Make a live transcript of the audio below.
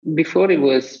Before it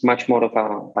was much more of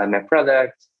a buy my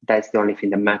product, that's the only thing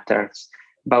that matters.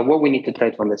 But what we need to try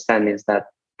to understand is that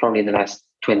probably in the last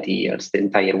 20 years, the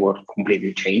entire world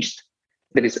completely changed.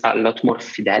 There is a lot more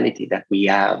fidelity that we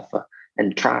have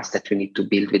and trust that we need to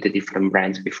build with the different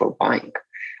brands before buying.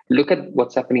 Look at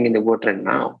what's happening in the world right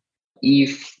now.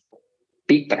 If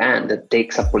big brand that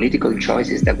takes a political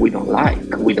choices that we don't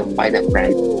like, we don't buy that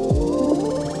brand.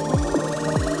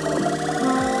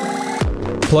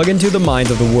 Plug into the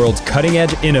minds of the world's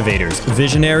cutting-edge innovators,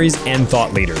 visionaries, and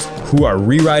thought leaders who are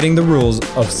rewriting the rules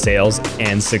of sales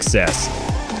and success.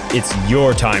 It's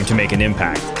your time to make an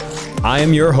impact. I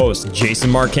am your host, Jason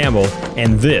Mark Campbell,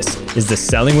 and this is the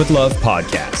Selling with Love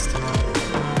podcast.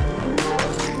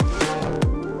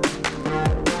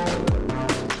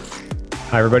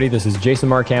 Hi, everybody. This is Jason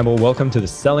Mark Campbell. Welcome to the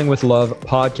Selling with Love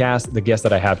podcast. The guest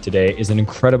that I have today is an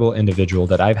incredible individual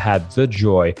that I've had the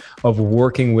joy of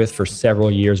working with for several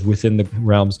years within the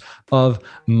realms of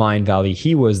Mindvalley.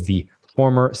 He was the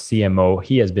former CMO.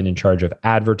 He has been in charge of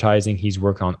advertising. He's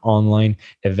worked on online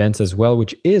events as well,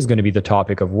 which is going to be the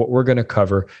topic of what we're going to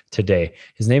cover today.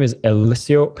 His name is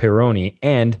Alessio Peroni,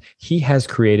 and he has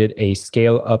created a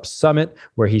Scale Up Summit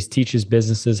where he teaches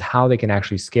businesses how they can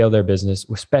actually scale their business,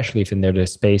 especially if in their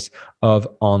space of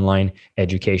online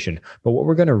education. But what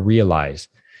we're going to realize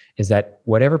is that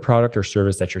whatever product or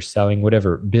service that you're selling,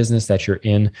 whatever business that you're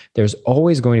in, there's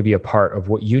always going to be a part of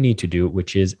what you need to do,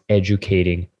 which is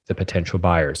educating the potential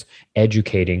buyers,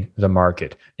 educating the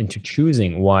market into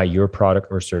choosing why your product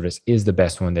or service is the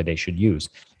best one that they should use.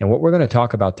 And what we're going to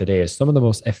talk about today is some of the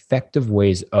most effective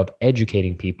ways of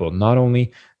educating people, not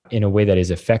only in a way that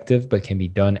is effective, but can be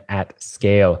done at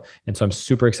scale. And so I'm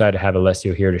super excited to have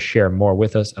Alessio here to share more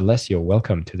with us. Alessio,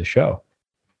 welcome to the show.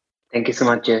 Thank you so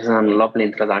much, Jason. Lovely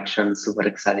introduction. Super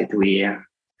excited to be here.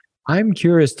 I'm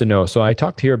curious to know. So I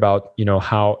talked here about,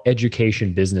 how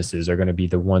education businesses are going to be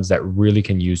the ones that really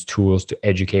can use tools to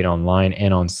educate online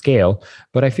and on scale.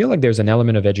 But I feel like there's an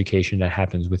element of education that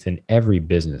happens within every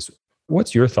business.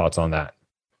 What's your thoughts on that?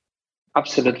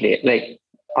 Absolutely. Like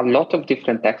a lot of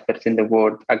different experts in the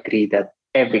world agree that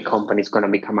every company is going to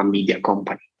become a media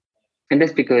company. And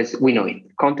that's because we know it.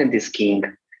 Content is king.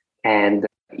 And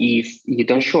if you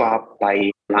don't show up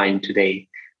by line today,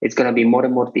 it's going to be more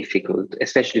and more difficult,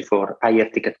 especially for higher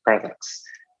ticket products,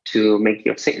 to make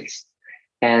your sales.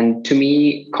 And to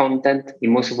me, content,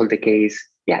 in most of all the case,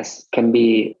 yes, can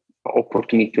be an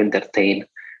opportunity to entertain,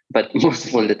 but most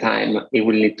of all the time, it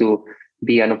will need to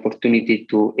be an opportunity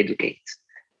to educate.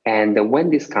 And when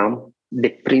this comes, the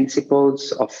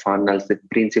principles of funnels, the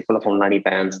principle of online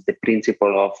events, the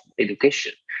principle of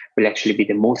education will actually be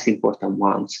the most important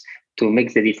ones to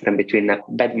make the difference between a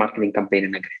bad marketing campaign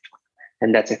and a great one.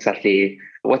 And that's exactly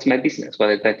what's my business, what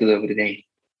I try to do every day.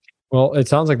 Well, it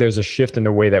sounds like there's a shift in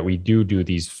the way that we do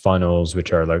these funnels,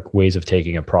 which are like ways of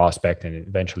taking a prospect and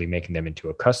eventually making them into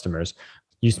a customers.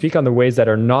 You speak on the ways that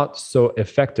are not so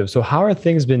effective. So how are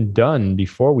things been done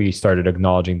before we started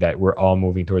acknowledging that we're all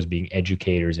moving towards being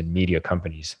educators and media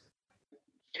companies?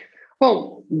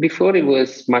 Well, before it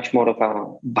was much more of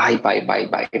a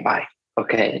buy.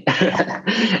 Okay.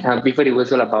 Before it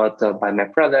was all about buy my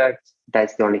product.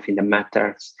 That's the only thing that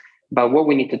matters. But what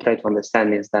we need to try to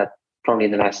understand is that probably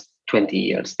in the last 20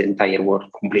 years, the entire world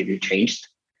completely changed.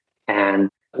 And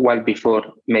while before,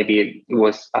 maybe it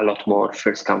was a lot more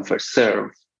first come, first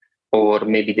serve, or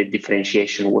maybe the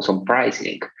differentiation was on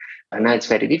pricing. And now it's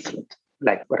very different,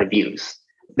 like reviews.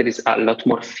 There is a lot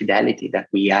more fidelity that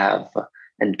we have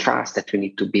and trust that we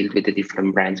need to build with the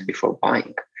different brands before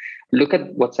buying. Look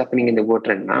at what's happening in the world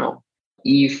right now.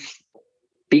 If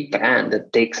big brand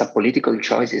that takes a political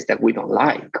choices that we don't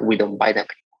like, we don't buy them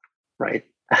anymore, right?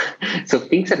 So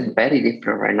things are very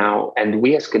different right now. And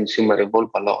we as consumers evolve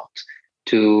a lot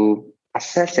to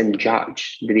assess and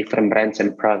judge the different brands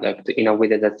and products in a way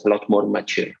that's a lot more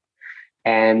mature.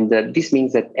 And this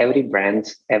means that every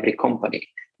brand, every company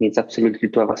needs absolutely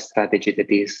to have a strategy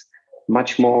that is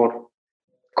much more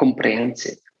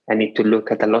comprehensive and need to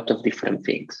look at a lot of different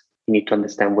things. You need to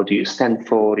understand what do you stand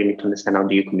for. You need to understand how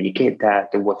do you communicate that,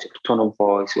 and what's your tone of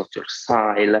voice, what's your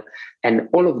style. And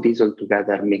all of these all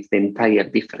together makes the entire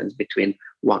difference between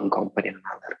one company and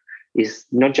another. It's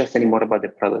not just anymore about the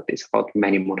product, it's about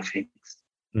many more things.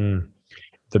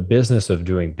 The business of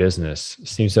doing business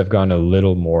seems to have gone a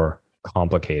little more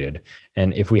complicated.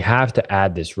 And if we have to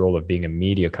add this role of being a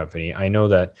media company, I know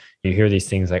that you hear these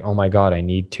things like, oh my God, I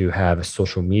need to have a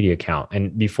social media account.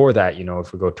 And before that,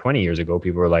 if we go 20 years ago,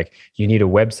 people were like, you need a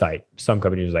website. Some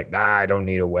companies were like, I don't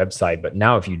need a website. But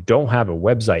now if you don't have a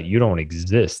website, you don't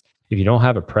exist. If you don't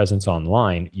have a presence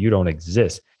online, you don't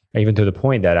exist. Even to the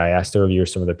point that I asked earlier,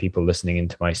 some of the people listening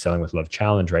into my Selling with Love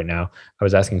challenge right now, I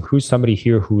was asking who's somebody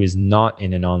here who is not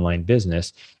in an online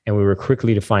business. And we were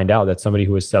quickly to find out that somebody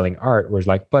who was selling art was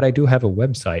like, but I do have a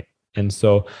website. And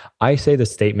so I say the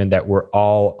statement that we're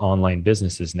all online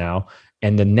businesses now.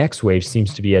 And the next wave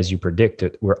seems to be, as you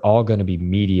predicted, we're all going to be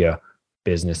media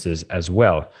businesses as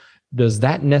well. Does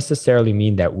that necessarily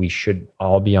mean that we should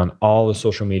all be on all the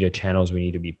social media channels? We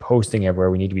need to be posting everywhere.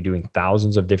 We need to be doing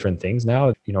thousands of different things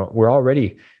now. We're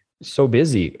already so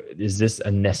busy. Is this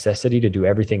a necessity to do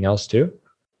everything else too?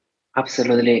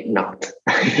 Absolutely not.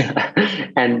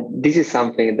 And this is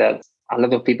something that a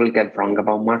lot of people get wrong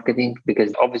about marketing,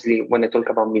 because obviously when I talk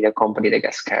about media company, they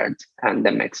get scared, and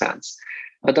that makes sense.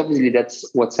 But obviously that's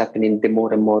what's happening. The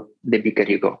more and more, the bigger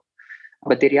you go.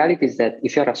 But the reality is that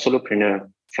if you're a solopreneur,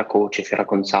 if you're a coach, if you're a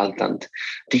consultant,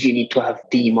 do you need to have a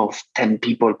team of 10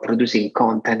 people producing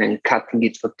content and cutting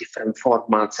it for different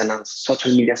formats and a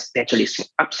social media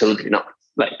specialist? Absolutely not.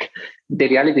 Like, the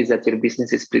reality is that your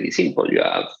business is pretty simple. You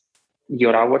have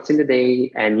your hours in the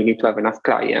day and you need to have enough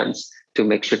clients to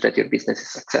make sure that your business is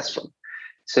successful.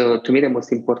 So to me, the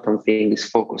most important thing is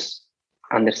focus.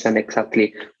 Understand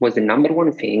exactly what's the number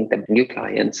one thing that brings you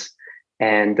clients.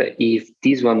 And if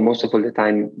this one, most of all the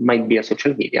time, might be a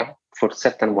social media, for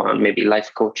certain one, maybe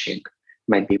life coaching,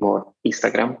 might be more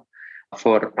Instagram.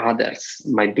 For others,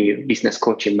 might be business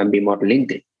coaching, might be more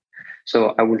LinkedIn.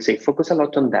 So I would say focus a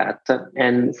lot on that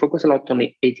and focus a lot on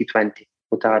the 80-20.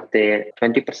 What are the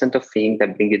 20% of things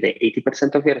that bring you the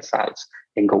 80% of your results,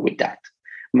 and go with that.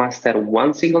 Master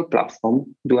one single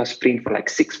platform, do a sprint for like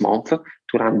 6 months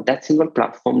to run that single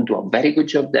platform, do a very good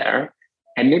job there.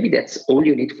 And maybe that's all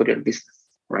you need for your business,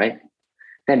 right?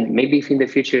 Then maybe if in the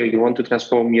future you want to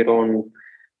transform your own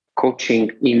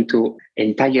coaching into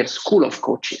entire school of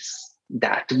coaches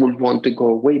that will want to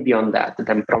go way beyond that,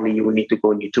 then probably you will need to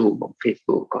go on YouTube, on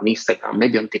Facebook, on Instagram,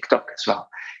 maybe on TikTok as well.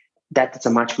 That's a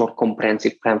much more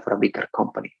comprehensive plan for a bigger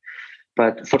company.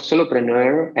 But for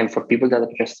solopreneur and for people that are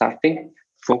just starting,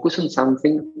 focus on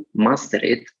something, master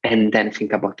it, and then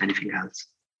think about anything else.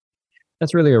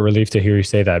 That's really a relief to hear you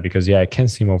say that, because it can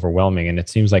seem overwhelming. And it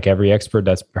seems like every expert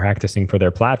that's practicing for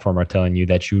their platform are telling you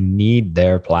that you need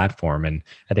their platform. And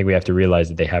I think we have to realize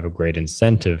that they have a great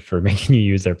incentive for making you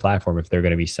use their platform if they're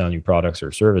going to be selling you products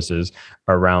or services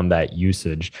around that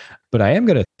usage. But I am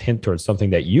going to hint towards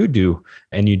something that you do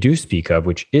and you do speak of,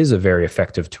 which is a very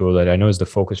effective tool that I know is the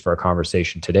focus for our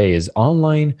conversation today, is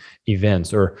online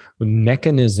events or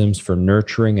mechanisms for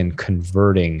nurturing and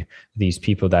converting these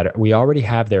people that we already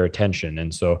have their attention.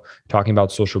 And so talking about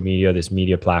social media, this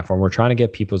media platform, we're trying to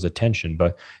get people's attention,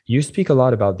 but you speak a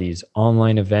lot about these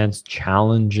online events,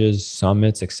 challenges,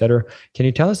 summits, etc. Can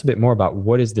you tell us a bit more about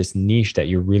what is this niche that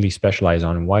you really specialize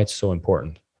on and why it's so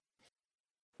important?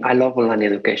 I love online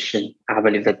education. I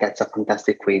believe that that's a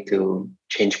fantastic way to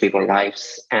change people's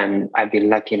lives. And I've been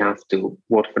lucky enough to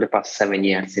work for the past 7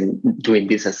 years in doing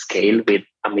this at scale with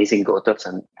amazing authors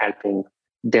and helping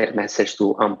their message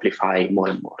to amplify more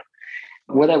and more.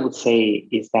 What I would say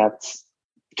is that,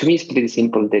 to me, it's pretty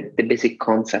simple, the basic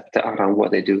concept around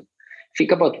what I do.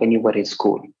 Think about when you were in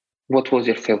school. What was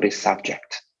your favorite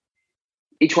subject?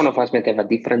 Each one of us might have a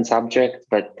different subject,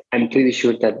 but I'm pretty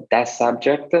sure that that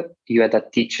subject, you had a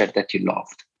teacher that you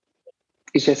loved.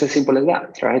 It's just as simple as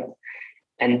that, right?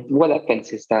 And what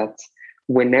happens is that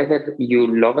whenever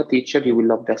you love a teacher, you will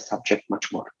love that subject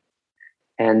much more.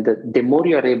 And the more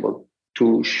you are able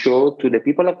to show to the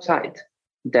people outside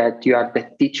that you are the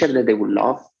teacher that they will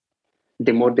love,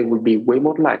 the more they will be way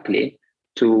more likely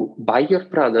to buy your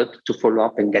product, to follow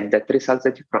up and get that results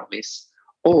that you promise,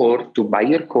 or to buy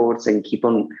your course and keep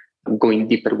on going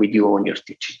deeper with you on your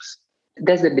teachings.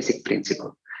 That's the basic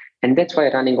principle. And that's why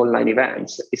running online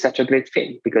events is such a great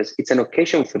thing, because it's an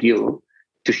occasion for you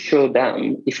to show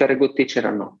them if you're a good teacher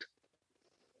or not.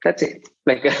 That's it.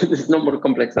 Like, there's no more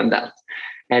complex than that.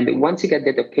 And once you get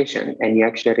that occasion and you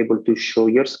actually are able to show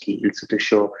your skills, to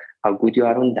show how good you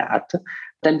are on that,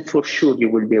 then for sure you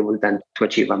will be able then to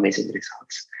achieve amazing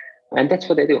results. And that's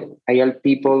what I do. I help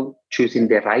people choosing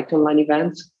the right online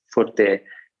events for the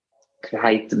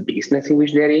right business in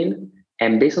which they're in.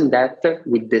 And based on that,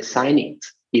 we design it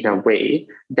in a way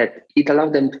that it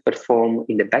allows them to perform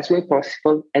in the best way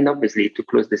possible, and obviously to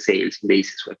close the sales in the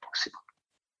easiest way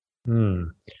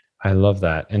possible. I love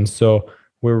that. And so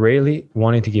we're really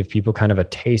wanting to give people kind of a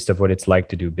taste of what it's like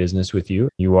to do business with you.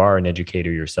 You are an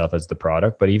educator yourself as the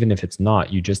product, but even if it's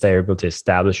not, you just are able to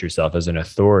establish yourself as an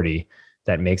authority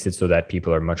that makes it so that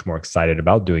people are much more excited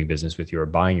about doing business with you or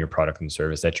buying your product and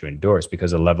service that you endorse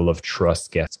because a level of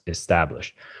trust gets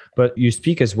established. But you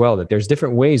speak as well that there's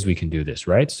different ways we can do this,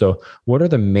 right? So what are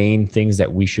the main things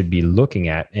that we should be looking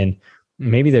at? And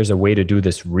maybe there's a way to do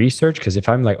this research, because if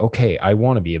I'm like, okay, I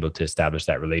want to be able to establish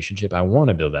that relationship, I want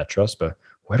to build that trust, but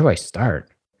where do I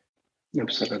start?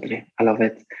 Absolutely. I love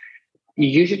it.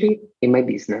 Usually in my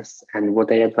business, and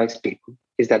what I advise people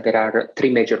is that there are three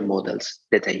major models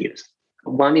that I use.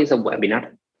 One is a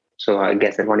webinar. So I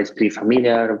guess everyone is pretty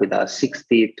familiar with a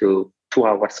 60 to 2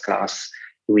 hours class,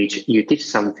 which you teach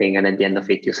something and at the end of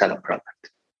it, you sell a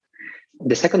product.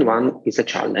 The second one is a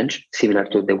challenge, similar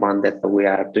to the one that we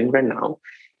are doing right now,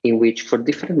 in which for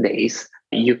different days,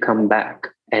 you come back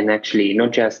and actually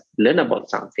not just learn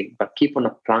about something, but keep on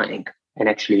applying and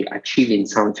actually achieving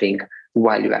something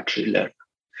while you actually learn.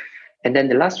 And then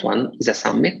the last one is a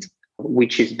summit,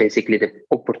 which is basically the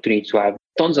opportunity to have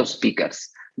tons of speakers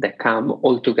that come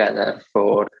all together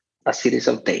for a series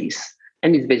of days.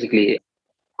 And it's basically a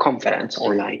conference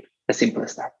online, as simple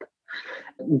as that.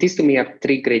 These to me are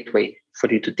three great ways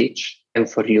for you to teach and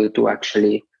for you to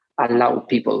actually allow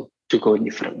people to go in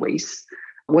different ways.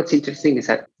 What's interesting is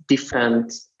that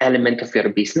different element of your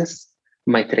business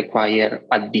might require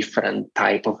a different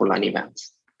type of online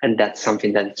events. And that's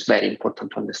something that is very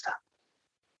important to understand.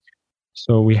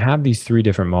 So we have these three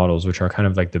different models, which are kind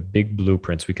of like the big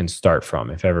blueprints we can start from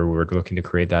if ever we were looking to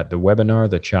create that: the webinar,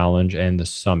 the challenge, and the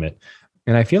summit.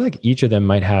 And I feel like each of them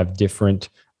might have different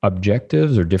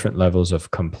objectives or different levels of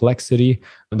complexity.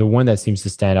 The one that seems to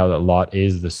stand out a lot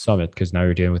is the summit, because now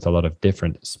you're dealing with a lot of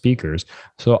different speakers.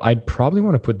 So I'd probably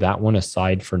want to put that one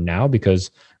aside for now,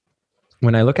 because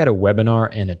when I look at a webinar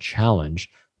and a challenge,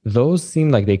 those seem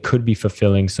like they could be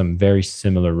fulfilling some very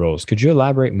similar roles. Could you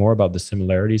elaborate more about the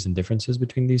similarities and differences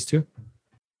between these two?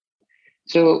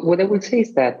 So what I would say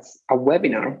is that a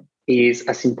webinar is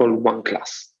a simple one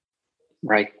class,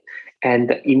 right?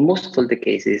 And in most of the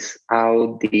cases,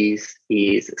 how this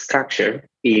is structured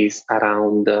is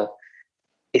around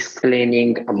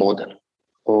explaining a model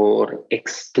or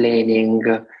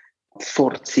explaining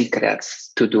 4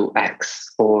 secrets to do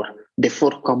X or the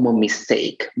 4 common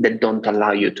mistakes that don't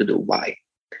allow you to do Y.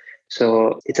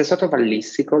 So it's a sort of a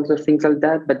listicle or things like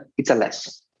that, but it's a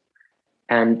lesson.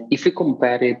 And if you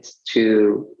compare it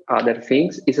to other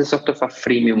things, it's a sort of a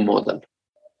freemium model,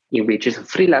 in which is a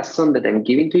free lesson that I'm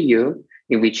giving to you,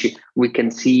 in which we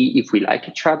can see if we like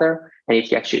each other. And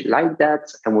if you actually like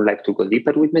that and would like to go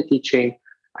deeper with my teaching,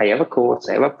 I have a course,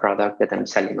 I have a product that I'm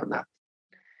selling on that.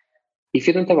 If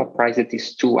you don't have a price that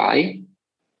is too high,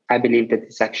 I believe that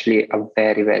it's actually a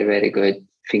very, very, very good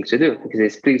thing to do, because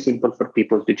it's pretty simple for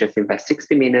people to just invest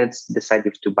 60 minutes, decide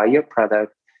if to buy your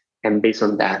product, and based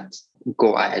on that,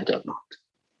 go ahead or not.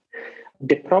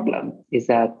 The problem is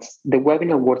that the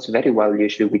webinar works very well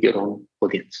usually with your own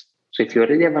audience. So if you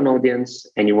already have an audience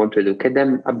and you want to look at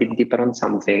them a bit deeper on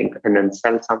something and then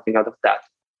sell something out of that,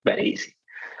 very easy.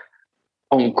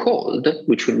 On cold,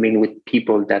 which would mean with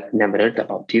people that never heard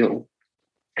about you,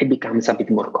 it becomes a bit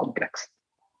more complex.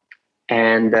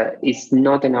 And it's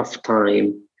not enough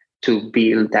time to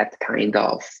build that kind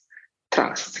of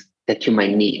trust that you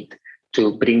might need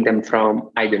to bring them from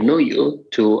I don't know you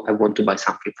to I want to buy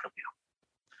something from you.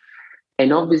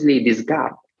 And obviously this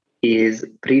gap is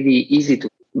pretty easy to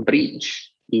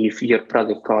bridge if your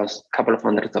product costs a couple of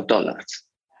hundreds of dollars.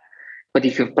 But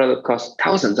if your product costs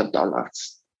thousands of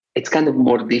dollars, it's kind of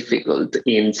more difficult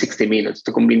in 60 minutes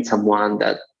to convince someone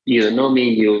that you don't know me,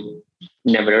 you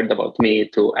never heard about me,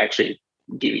 to actually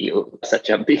give you such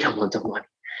a big amount of money.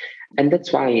 And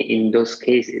that's why in those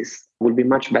cases, it would be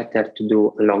much better to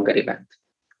do a longer event,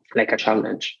 like a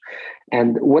challenge.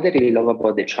 And what I really love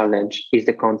about the challenge is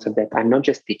the concept that I'm not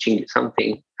just teaching you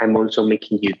something, I'm also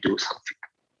making you do something.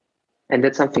 And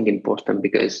that's something important,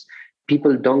 because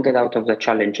people don't get out of the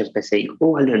challenge just by saying,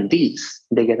 oh, I learned this.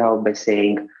 They get out by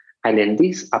saying, I learned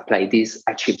this, apply this,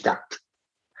 achieve that.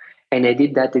 And I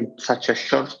did that in such a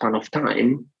short span of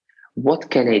time. What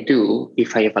can I do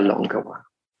if I have a longer one?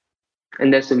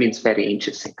 And that to me is very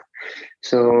interesting.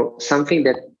 So something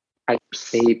that I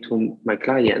say to my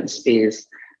clients is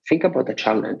think about the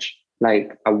challenge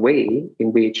like a way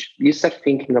in which you start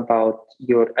thinking about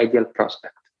your ideal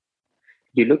prospect.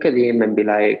 You look at him and be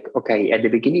like, okay, at the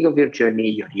beginning of your journey,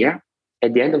 you're here.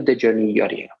 At the end of the journey, you're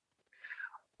here.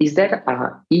 Is there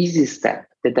an easy step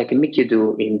that I can make you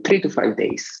do in 3 to 5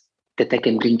 days that I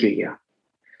can bring you here?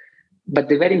 But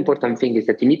the very important thing is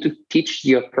that you need to teach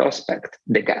your prospect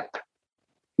the gap.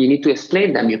 You need to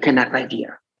explain them you can arrive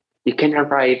here. You can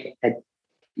arrive at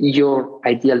your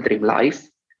ideal dream life.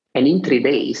 And in 3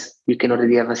 days, you can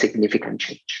already have a significant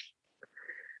change.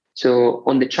 So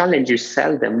on the challenge, you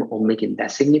sell them on making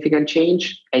that significant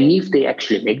change. And if they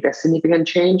actually make that significant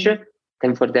change,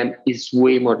 then for them, it's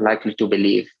way more likely to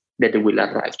believe that they will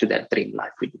arrive to their dream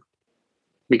life with you.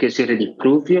 Because you already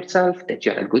prove yourself that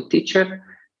you're a good teacher,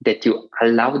 that you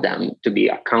allow them to be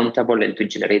accountable and to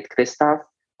generate great stuff.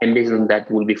 And based on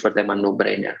that, will be for them a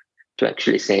no-brainer to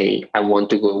actually say, I want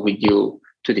to go with you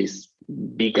to this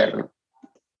bigger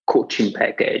coaching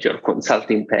package or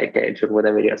consulting package or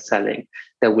whatever you're selling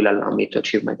that will allow me to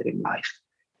achieve my dream life.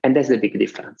 And that's the big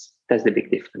difference. That's the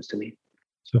big difference to me.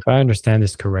 So if I understand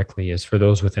this correctly, is for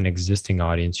those with an existing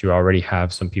audience, you already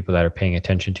have some people that are paying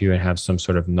attention to you and have some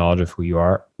sort of knowledge of who you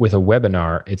are. With a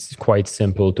webinar, it's quite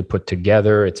simple to put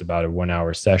together. It's about a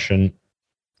 1-hour session.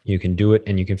 You can do it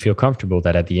and you can feel comfortable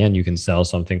that at the end you can sell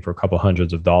something for a couple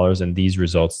hundreds of dollars, and these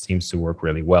results seems to work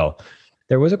really well.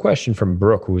 There was a question from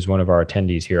Brooke, who was one of our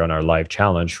attendees here on our live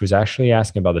challenge, who's actually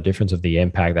asking about the difference of the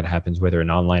impact that happens whether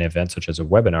an online event such as a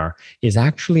webinar is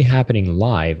actually happening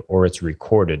live or it's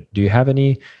recorded. Do you have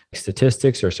any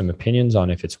statistics or some opinions on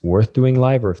if it's worth doing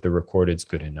live or if the recorded is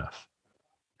good enough?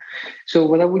 So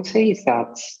what I would say is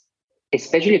that,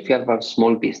 especially if you have a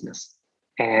small business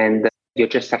and you're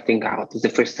just starting out, it's the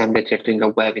first time that you're doing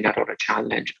a webinar or a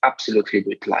challenge, absolutely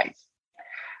do it live.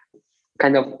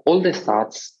 Kind of all the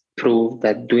stats prove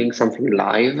that doing something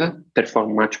live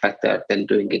perform much better than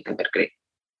doing it evergreen.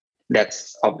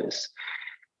 That's obvious.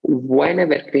 When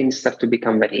evergreen starts to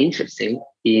become very interesting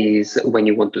is when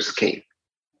you want to scale.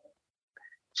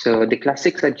 So the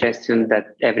classic suggestion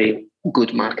that every good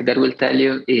marketer will tell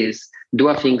you is do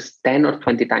a things 10 or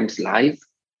 20 times live,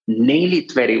 nail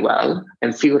it very well,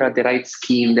 and figure out the right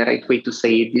scheme, the right way to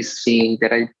say this thing, the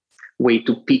right way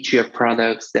to pitch your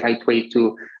products, the right way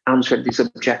to answer these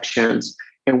objections.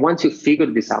 And once you figure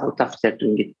this out after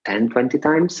doing it 10, 20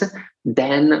 times,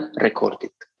 then record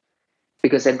it.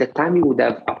 Because at the time you would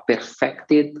have a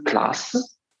perfected class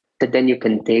that then you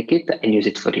can take it and use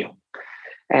it for you.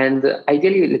 And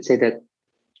ideally, let's say that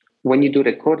when you do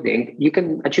recording, you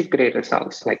can achieve great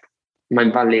results. Like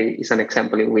Mindvalley is an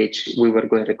example in which we were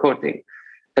going recording.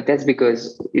 But that's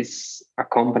because it's a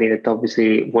company that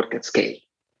obviously works at scale.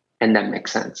 And that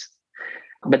makes sense.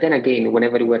 But then again,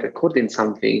 whenever we were recording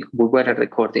something, we weren't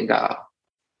recording a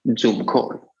Zoom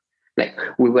call. Like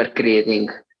we were creating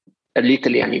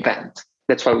literally an event.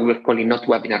 That's why we were calling not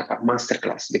webinar, but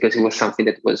masterclass, because it was something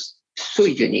that was so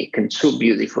unique and so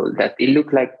beautiful that it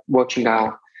looked like watching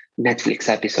a Netflix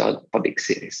episode of a big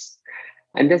series.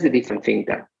 And that's a different thing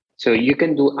there. So you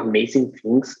can do amazing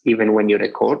things even when you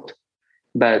record,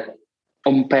 but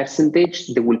on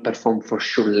percentage, they will perform for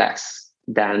sure less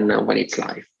than when it's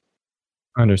live.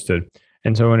 Understood.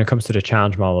 And so when it comes to the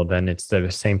challenge model, then it's the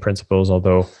same principles,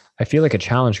 although I feel like a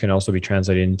challenge can also be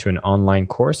translated into an online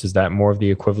course. Is that more of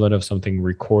the equivalent of something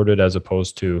recorded as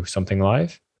opposed to something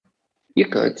live? You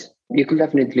could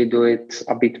definitely do it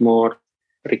a bit more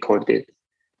recorded.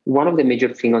 One of the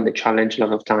major things on the challenge a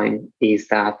lot of time is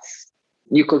that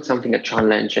you call something a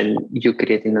challenge and you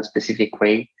create it in a specific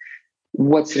way.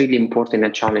 What's really important in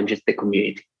a challenge is the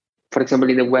community. For example,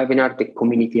 in the webinar, the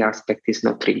community aspect is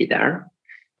not really there.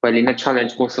 Well, in a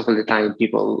challenge, most of the time,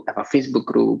 people have a Facebook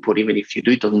group, or even if you do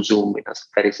it on Zoom in a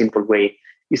very simple way,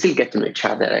 you still get to know each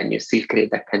other and you still create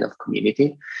that kind of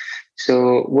community.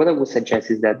 So what I would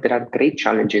suggest is that there are great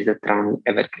challenges that run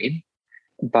evergreen,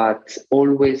 but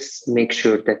always make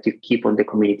sure that you keep on the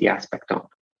community aspect on.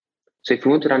 So if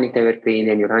you want to run it evergreen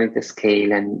and you run it at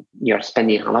scale and you're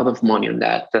spending a lot of money on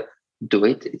that, do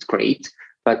it. It's great.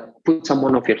 But put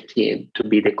someone of your team to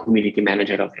be the community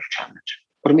manager of your challenge.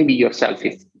 Or maybe yourself,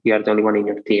 if you are the only one in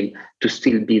your team, to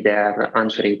still be there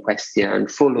answering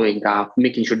questions, following up,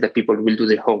 making sure that people will do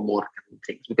their homework and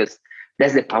things, because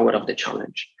that's the power of the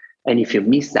challenge. And if you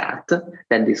miss that,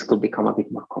 then this could become a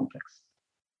bit more complex.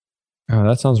 Oh,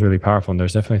 that sounds really powerful. And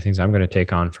there's definitely things I'm going to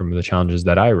take on from the challenges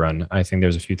that I run. I think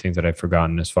there's a few things that I've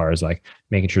forgotten as far as like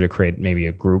making sure to create maybe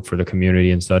a group for the community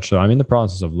and such. So I'm in the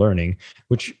process of learning,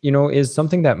 which, is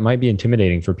something that might be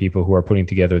intimidating for people who are putting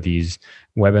together these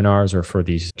webinars or for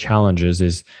these challenges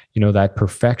is, that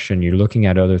perfection. You're looking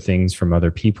at other things from other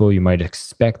people. You might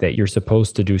expect that you're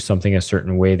supposed to do something a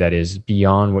certain way that is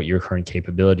beyond what your current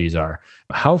capabilities are.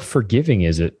 How forgiving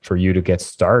is it for you to get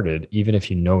started, even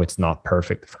if you know it's not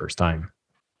perfect the first time?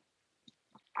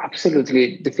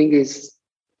 Absolutely. The thing is,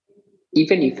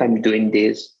 even if I'm doing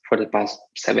this for the past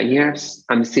 7 years,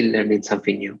 I'm still learning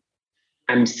something new.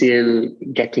 I'm still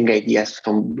getting ideas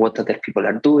from what other people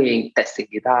are doing, testing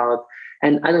it out.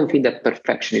 And I don't think that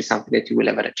perfection is something that you will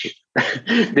ever achieve.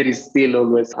 There is still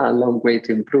always a long way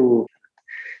to improve.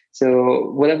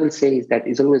 So what I will say is that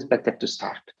it's always better to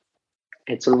start.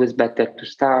 It's always better to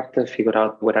start, figure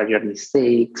out what are your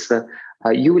mistakes.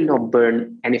 You will not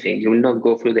burn anything. You will not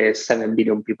go through the 7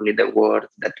 billion people in the world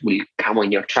that will come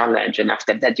on your challenge. And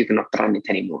after that, you cannot run it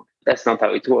anymore. That's not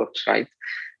how it works, right?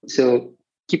 So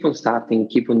keep on starting,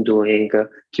 keep on doing,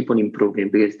 keep on improving,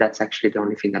 because that's actually the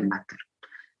only thing that matters.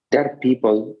 There are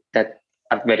people that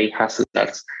are very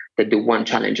hustlers that do one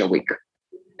challenge a week.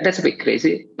 That's a bit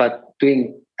crazy, but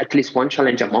doing at least one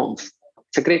challenge a month,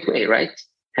 it's a great way, right?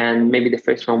 And maybe the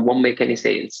first one won't make any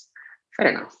sales. Fair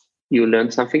enough. You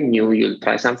learn something new, you'll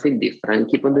try something different,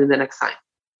 keep on doing the next time.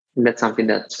 And that's something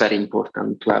that's very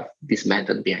important to have this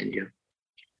method behind you.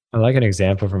 I like an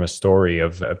example from a story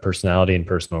of personality and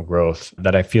personal growth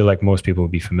that I feel like most people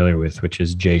would be familiar with, which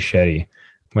is Jay Shetty.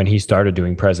 When he started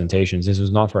doing presentations, this was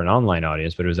not for an online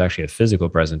audience, but it was actually a physical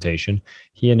presentation.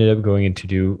 He ended up going in to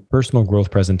do personal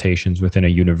growth presentations within a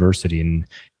university in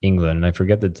England. And I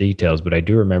forget the details, but I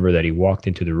do remember that he walked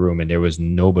into the room and there was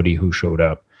nobody who showed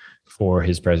up for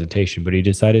his presentation, but he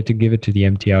decided to give it to the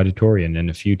empty auditorium. And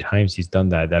a few times he's done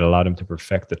that allowed him to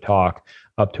perfect the talk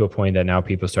up to a point that now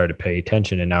people started to pay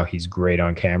attention, and now he's great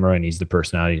on camera and he's the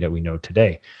personality that we know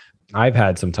today. I've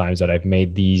had some times that I've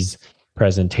made these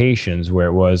presentations where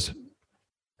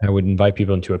I would invite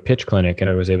people into a pitch clinic and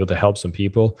I was able to help some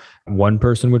people. One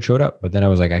person would show up, but then I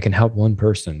was like, I can help one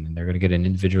person and they're going to get an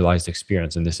individualized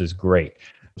experience. And this is great.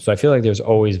 So I feel like there's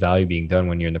always value being done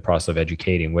when you're in the process of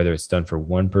educating, whether it's done for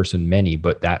one person, many,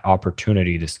 but that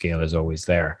opportunity to scale is always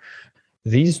there.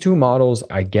 These two models,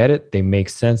 I get it. They make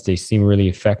sense. They seem really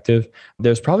effective.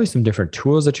 There's probably some different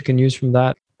tools that you can use from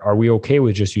that. Are we okay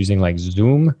with just using like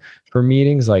Zoom for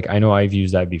meetings? Like I know I've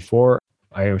used that before.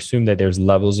 I assume that there's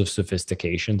levels of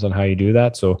sophistications on how you do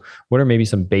that. So what are maybe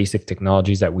some basic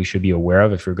technologies that we should be aware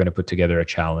of if we're going to put together a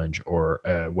challenge or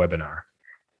a webinar?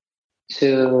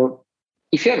 So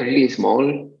if you're really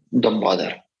small, don't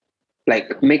bother.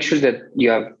 Like make sure that you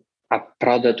have a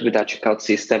product with a checkout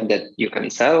system that you can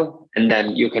sell, and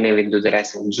then you can even do the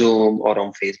rest on Zoom or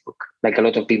on Facebook. Like a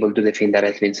lot of people do the thing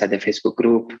directly inside the Facebook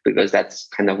group because that's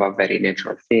kind of a very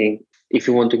natural thing. If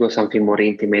you want to go something more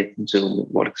intimate, Zoom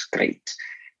works great.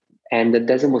 And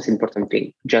that's the most important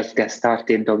thing. Just get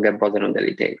started, don't get bothered on the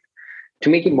detail. To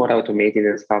make it more automated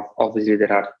and stuff, obviously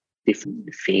there are different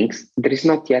things. There is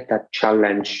not yet a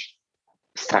challenge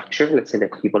structure, let's say,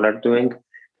 that people are doing.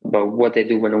 But what I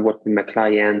do when I work with my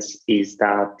clients is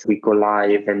that we go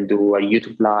live and do a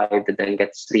YouTube live that then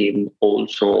gets streamed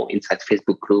also inside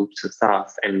Facebook groups and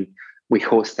stuff. And we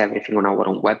host everything on our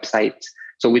own website.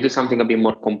 So we do something a bit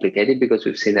more complicated because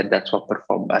we've seen that that's what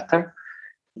performs better.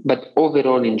 But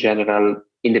overall, in general,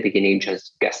 in the beginning,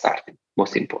 just get started,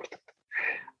 most important.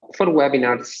 For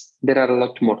webinars, there are a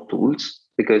lot more tools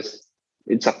because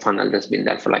it's a funnel that's been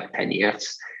there for like 10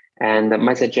 years. And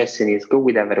my suggestion is go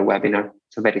with EverWebinar.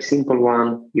 It's a very simple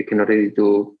one. You can already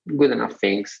do good enough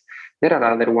things. There are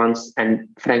other ones. And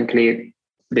frankly,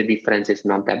 the difference is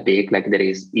not that big. Like there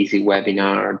is Easy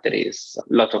Webinar, there is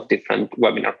a lot of different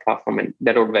webinar platforms, and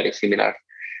they're all very similar.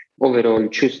 Overall,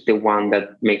 choose the one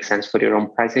that makes sense for your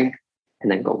own pricing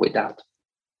and then go with that.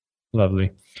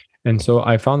 Lovely. And so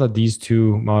I found that these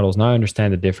two models, now I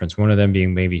understand the difference. One of them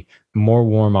being maybe more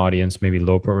warm audience, maybe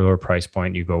lower price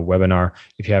point, you go webinar.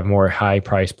 If you have more high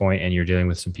price point and you're dealing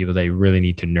with some people that you really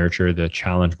need to nurture, the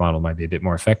challenge model might be a bit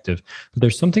more effective. But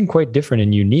there's something quite different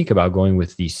and unique about going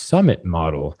with the summit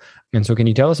model. And so can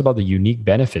you tell us about the unique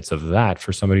benefits of that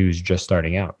for somebody who's just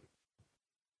starting out?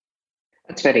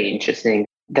 That's very interesting.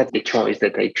 That's the choice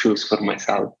that I choose for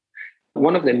myself.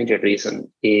 One of the major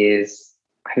reasons is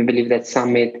I believe that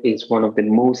Summit is one of the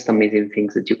most amazing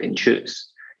things that you can choose.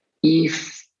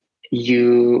 If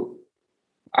you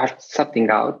are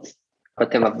starting out,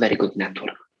 but have a very good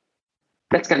network.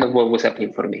 That's kind of what was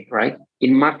happening for me, right?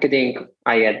 In marketing,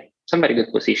 I had some very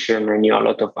good position. I knew a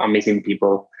lot of amazing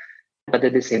people. But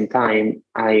at the same time,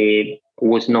 I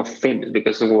was not famous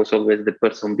because I was always the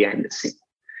person behind the scene.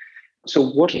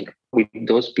 So working with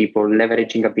those people,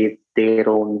 leveraging a bit their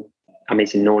own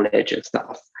amazing knowledge and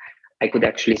stuff, I could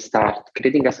actually start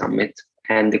creating a summit.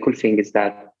 And the cool thing is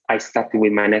that I started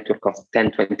with my network of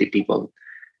 10, 20 people.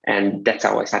 And that's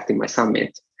how I started my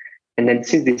summit. And then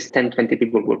since these 10, 20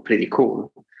 people were pretty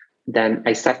cool, then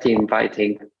I started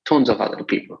inviting tons of other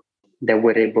people that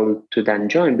were able to then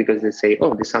join because they say,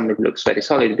 oh, the summit looks very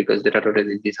solid because there are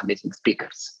already these amazing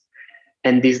speakers.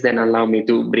 And this then allowed me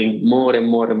to bring more and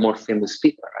more and more famous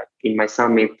speakers. Right? In my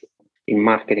summit, in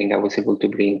marketing, I was able to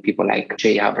bring people like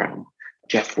Jay Abraham,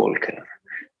 Jeff Walker,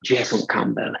 Jason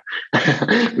Campbell,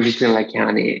 Vishnu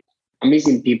Lakiani,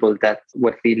 amazing people that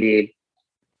were really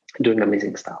doing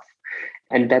amazing stuff.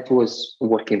 And that was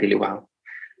working really well.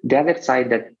 The other side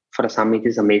that for a summit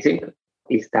is amazing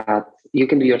is that you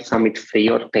can do your summit free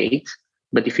or paid,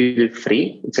 but if you do it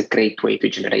free, it's a great way to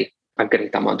generate a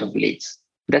great amount of leads.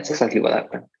 That's exactly what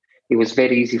happened. It was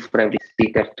very easy for every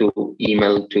speaker to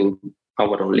email to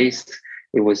our own list.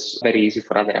 It was very easy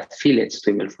for other affiliates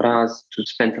to email for us, to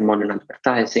spend the money on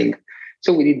advertising.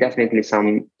 So we did definitely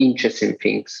some interesting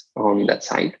things on that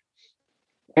side.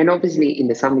 And obviously in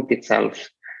the summit itself,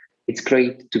 it's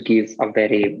great to give a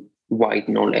very wide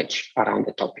knowledge around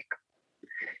the topic.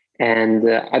 And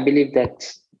I believe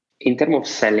that in terms of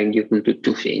selling, you can do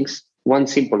two things. One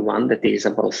simple one that is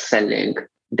about selling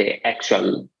the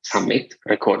actual summit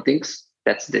recordings.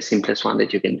 That's the simplest one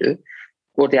that you can do.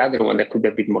 Or the other one that could be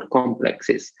a bit more complex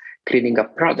is creating a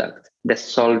product that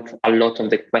solves a lot of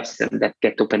the questions that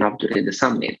get opened up during the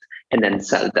summit and then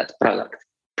sell that product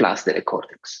plus the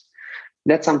recordings.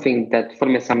 That's something that for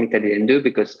my summit I didn't do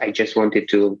because I just wanted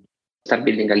to start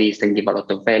building a list and give a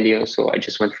lot of value. So I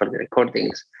just went for the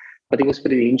recordings. But it was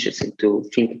pretty interesting to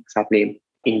think exactly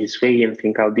in this way and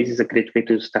think how this is a great way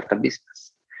to start a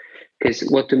business. Because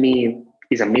what to me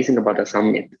is amazing about a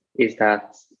summit is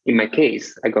that in my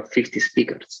case, I got 50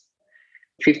 speakers.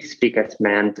 50 speakers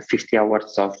meant 50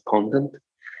 hours of content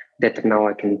that now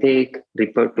I can take,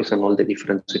 repurpose on all the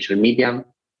different social media.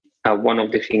 One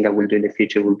of the things I will do in the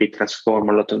future will be transform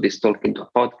a lot of this talk into a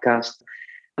podcast.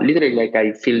 Literally, like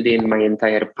I filled in my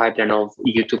entire pipeline of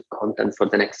YouTube content for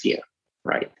the next year,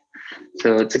 right?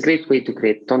 So it's a great way to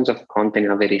create tons of content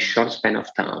in a very short span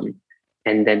of time,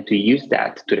 and then to use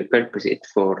that to repurpose it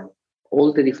for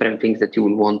all the different things that you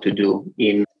will want to do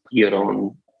in your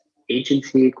own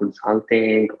agency,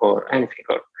 consulting, or anything.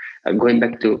 Or going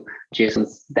back to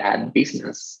Jason's dad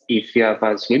business, if you have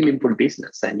a swimming pool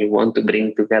business and you want to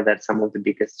bring together some of the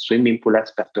biggest swimming pool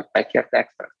experts or backyard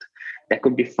experts, that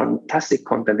could be fantastic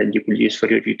content that you could use for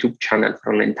your YouTube channel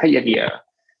for an entire year,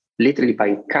 literally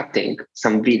by cutting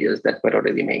some videos that were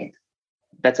already made.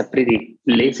 That's a pretty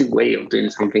lazy way of doing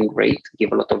something great,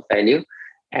 give a lot of value,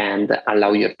 and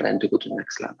allow your brand to go to the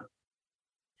next level.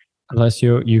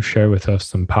 Alessio, you've shared with us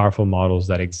some powerful models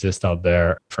that exist out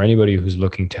there for anybody who's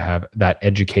looking to have that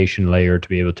education layer to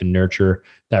be able to nurture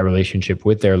that relationship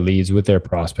with their leads, with their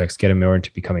prospects, get them more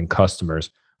into becoming customers.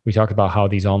 We talked about how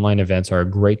these online events are a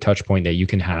great touch point that you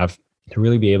can have to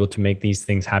really be able to make these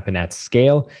things happen at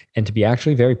scale and to be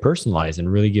actually very personalized and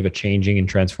really give a changing and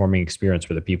transforming experience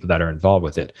for the people that are involved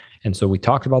with it. And so we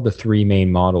talked about the three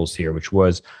main models here, which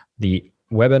was the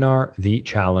webinar, the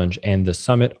challenge, and the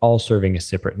summit, all serving a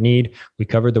separate need. We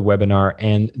covered the webinar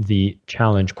and the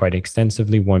challenge quite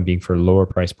extensively, one being for lower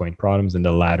price point problems and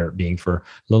the latter being for a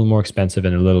little more expensive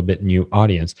and a little bit new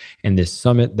audience. And this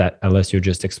summit that Alessio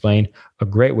just explained, a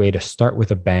great way to start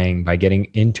with a bang by getting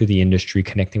into the industry,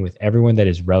 connecting with everyone that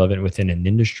is relevant within an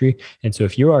industry. And so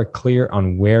if you are clear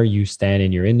on where you stand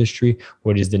in your industry,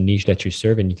 what is the niche that you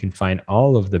serve, and you can find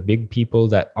all of the big people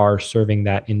that are serving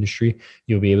that industry,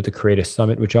 you'll be able to create a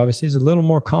summit, which obviously is a little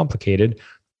more complicated,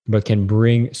 but can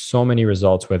bring so many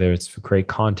results, whether it's to create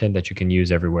content that you can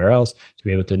use everywhere else, to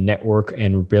be able to network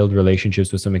and build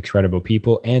relationships with some incredible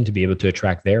people, and to be able to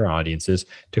attract their audiences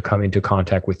to come into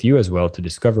contact with you as well, to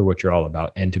discover what you're all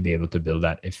about and to be able to build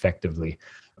that effectively.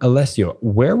 Alessio,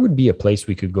 where would be a place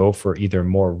we could go for either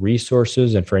more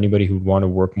resources and for anybody who would want to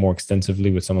work more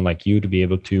extensively with someone like you to be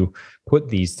able to put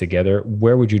these together?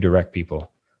 Where would you direct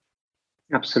people?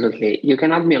 Absolutely. You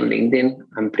can add me on LinkedIn.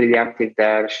 I'm pretty active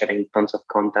there, sharing tons of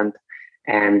content,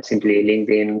 and simply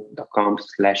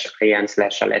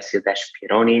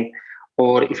linkedin.com/IAN/Alessio-Pironi.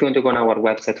 Or if you want to go on our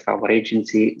website for our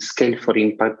agency,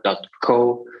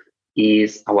 scaleforimpact.co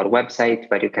is our website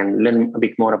where you can learn a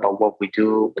bit more about what we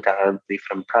do with our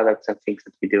different products and things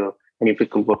that we do, and if we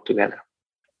could work together.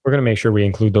 We're going to make sure we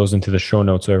include those into the show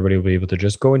notes so everybody will be able to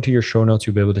just go into your show notes.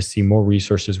 You'll be able to see more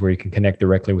resources where you can connect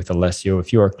directly with Alessio.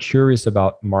 If you are curious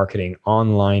about marketing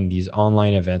online, these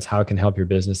online events, how it can help your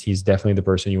business, he's definitely the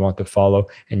person you want to follow.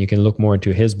 And you can look more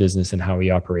into his business and how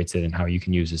he operates it and how you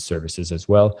can use his services as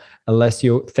well.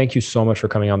 Alessio, thank you so much for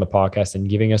coming on the podcast and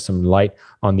giving us some light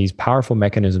on these powerful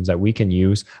mechanisms that we can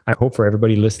use. I hope for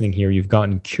everybody listening here, you've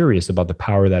gotten curious about the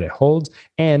power that it holds,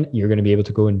 and you're going to be able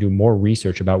to go and do more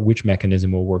research about which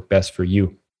mechanism will work best for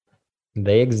you.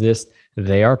 They exist,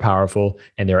 they are powerful,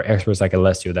 and there are experts like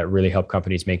Alessio that really help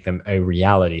companies make them a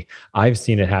reality. I've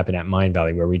seen it happen at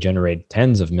Mindvalley, where we generate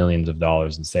tens of millions of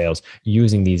dollars in sales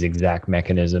using these exact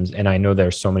mechanisms. And I know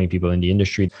there's so many people in the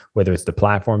industry, whether it's the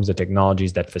platforms, the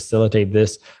technologies that facilitate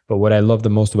this. But what I love the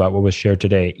most about what was shared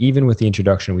today, even with the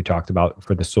introduction we talked about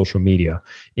for the social media,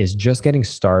 is just getting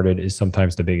started is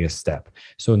sometimes the biggest step.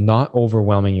 So not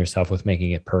overwhelming yourself with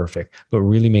making it perfect, but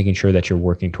really making sure that you're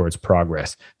working towards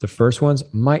progress. The first ones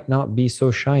might not be be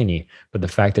so shiny, but the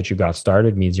fact that you got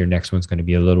started means your next one's going to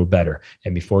be a little better.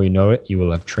 And before you know it, you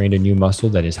will have trained a new muscle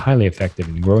that is highly effective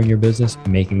in growing your business,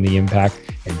 making the impact,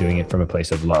 and doing it from a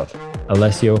place of love.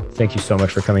 Alessio, thank you so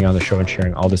much for coming on the show and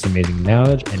sharing all this amazing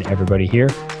knowledge. And everybody here,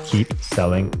 keep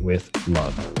selling with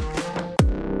love.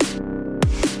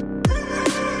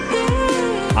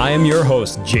 I am your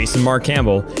host, Jason Mark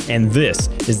Campbell, and this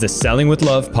is the Selling with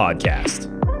Love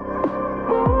podcast.